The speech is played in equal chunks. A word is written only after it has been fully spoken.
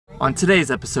On today's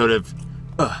episode of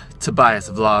Tobias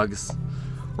Vlogs,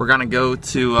 we're gonna go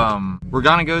to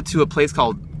a place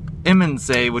called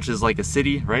Immensee, which is like a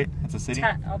city, right? It's a city.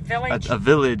 A village. A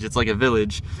village. It's like a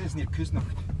village.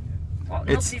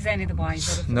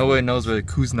 Nobody knows where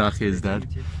Kuznach is, Dad.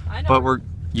 I know. But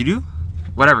you do?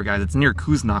 Whatever, guys. It's near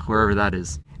Kuznach, wherever that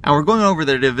is. And we're going over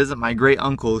there to visit my great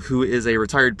uncle, who is a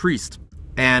retired priest.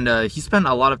 And he spent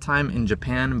a lot of time in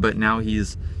Japan, but now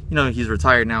he's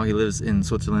retired now. He lives in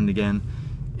Switzerland again.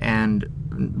 And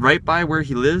right by where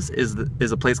he lives is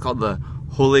a place called the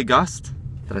Holegasse.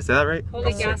 Did I say that right?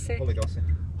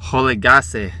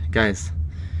 Holegasse, guys.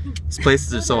 These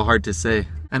places are so hard to say.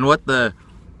 And what the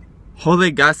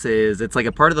Holegasse is, it's like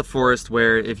a part of the forest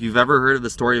where, if you've ever heard of the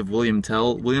story of William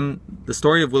Tell, the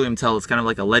story of William Tell is kind of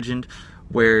like a legend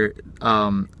where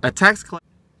a tax collector.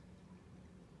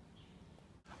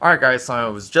 Alright guys, so I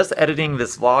was just editing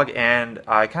this vlog and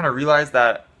I kind of realized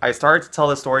that I started to tell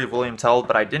the story of William Tell,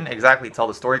 but I didn't exactly tell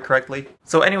the story correctly.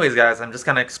 So anyways guys, I'm just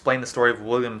going to explain the story of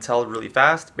William Tell really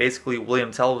fast. Basically,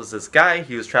 William Tell was this guy.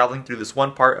 He was traveling through this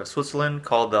one part of Switzerland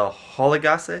called the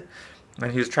Holegasse,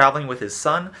 and he was traveling with his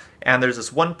son, and there's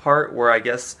this one part where I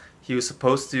guess he was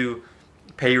supposed to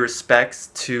pay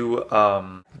respects to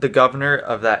the governor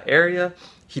of that area.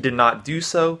 He did not do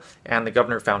so, and the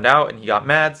governor found out and he got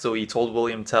mad, so he told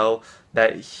William Tell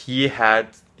that he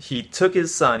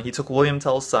took William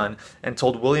Tell's son and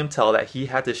told William Tell that he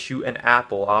had to shoot an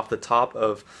apple off the top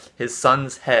of his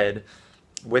son's head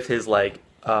with his like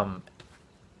bow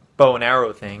and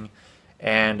arrow thing,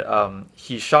 and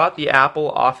he shot the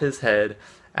apple off his head,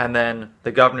 and then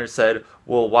the governor said,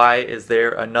 well, why is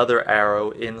there another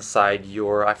arrow inside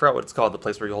your, I forgot what it's called, the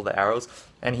place where you hold the arrows.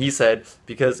 And he said,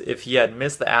 because if he had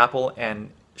missed the apple and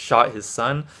shot his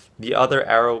son, the other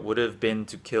arrow would have been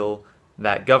to kill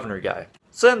that governor guy.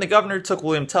 So then the governor took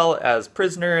William Tell as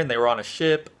prisoner, and they were on a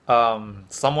ship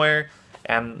somewhere,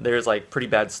 and there's like pretty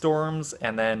bad storms,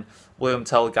 and then William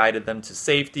Tell guided them to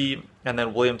safety, and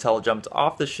then William Tell jumped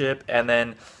off the ship, and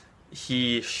then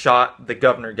he shot the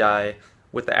governor guy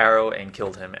with the arrow and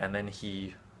killed him, and then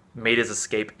he made his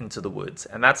escape into the woods.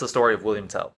 And that's the story of William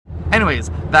Tell.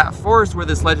 Anyways, that forest where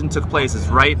this legend took place is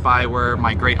right by where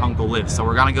my great uncle lives, so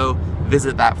we're gonna go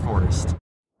visit that forest.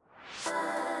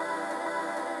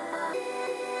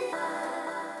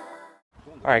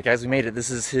 Alright guys, we made it. This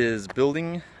is his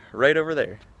building right over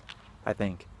there, I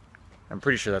think. I'm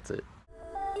pretty sure that's it.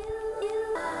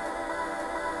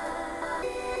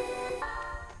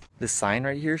 This sign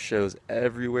right here shows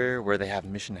everywhere where they have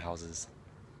mission houses.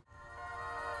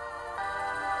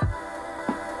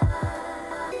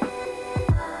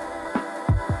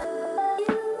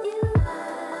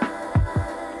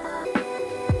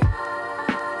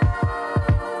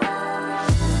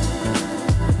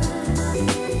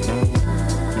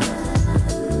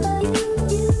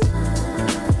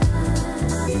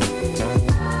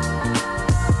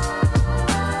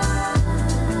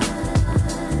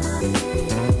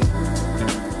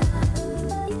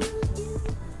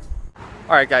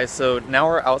 Alright guys, so now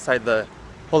we're outside the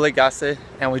Holegasse,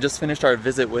 and we just finished our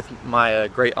visit with my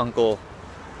great uncle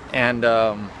and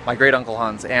my great uncle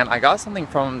Hans, and I got something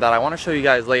from him that I want to show you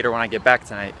guys later when I get back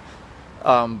tonight.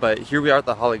 But here we are at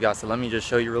the Holegasse. Let me just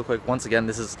show you real quick. Once again,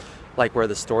 this is like where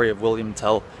the story of William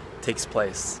Tell takes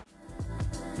place.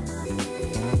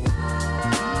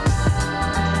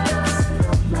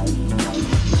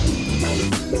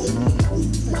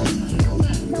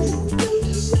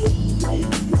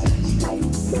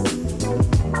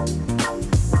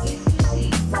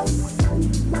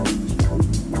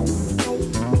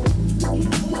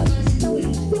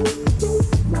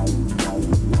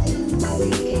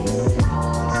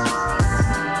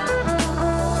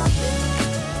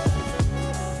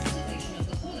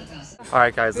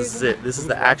 Alright guys, this is it. This is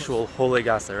the actual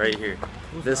Holegasse right here.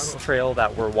 This trail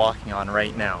that we're walking on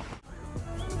right now.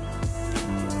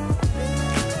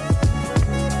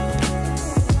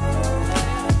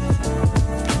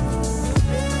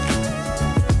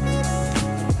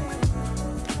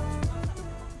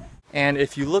 And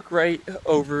if you look right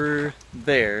over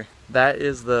there, that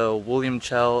is the William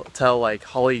Tell like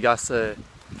Holegasse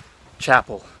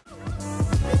chapel.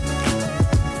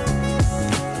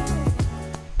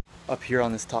 Up here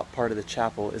on this top part of the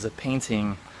chapel is a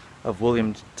painting of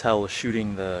William Tell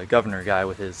shooting the governor guy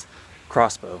with his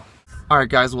crossbow. Alright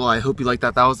guys, well I hope you liked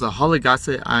that. That was the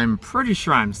Holegasse. I'm pretty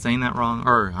sure I'm saying that wrong,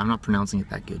 or I'm not pronouncing it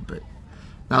that good, but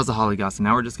that was the Holegasse.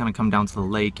 Now we're just gonna come down to the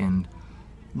lake and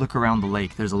look around the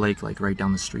lake. There's a lake like right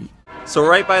down the street. So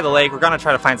right by the lake, we're gonna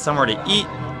try to find somewhere to eat.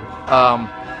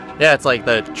 Yeah, it's like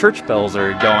the church bells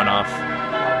are going off.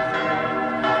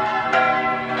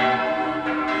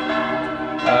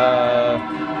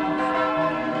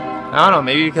 I don't know,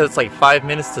 maybe because it's like 5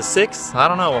 minutes to 6? I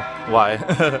don't know why.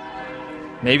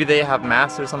 Maybe they have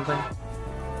mass or something?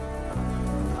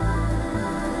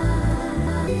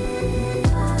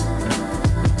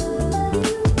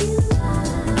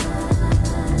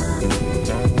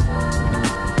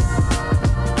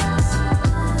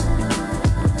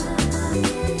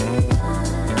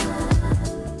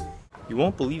 You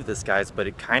won't believe this, guys, but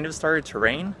it kind of started to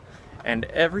rain, and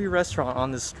every restaurant on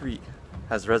this street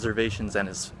has reservations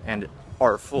and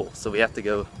are full, so we have to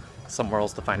go somewhere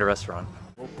else to find a restaurant.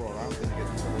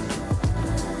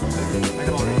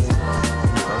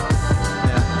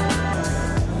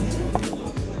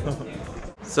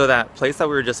 So that place that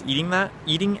we were just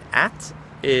eating at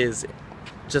is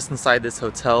just inside this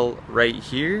hotel right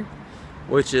here,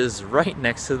 which is right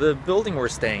next to the building we're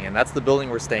staying in. That's the building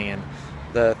we're staying in.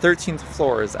 The 13th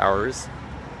floor is ours,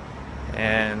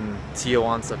 and Tia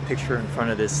wants a picture in front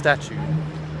of this statue.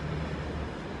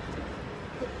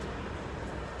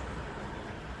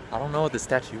 I don't know what the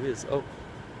statue is. Oh,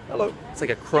 hello. It's like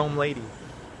a chrome lady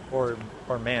or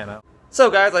man.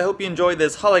 So guys, I hope you enjoyed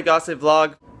this holiday gossip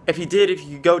vlog. If you did, if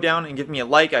you could go down and give me a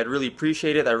like, I'd really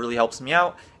appreciate it. That really helps me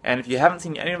out. And if you haven't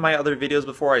seen any of my other videos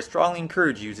before, I strongly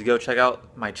encourage you to go check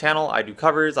out my channel. I do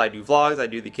covers, I do vlogs, I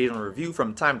do the occasional review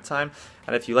from time to time.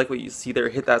 And if you like what you see there,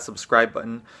 hit that subscribe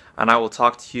button. And I will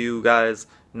talk to you guys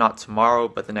not tomorrow,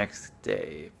 but the next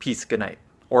day. Peace, good night.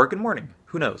 Or good morning.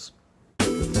 Who knows?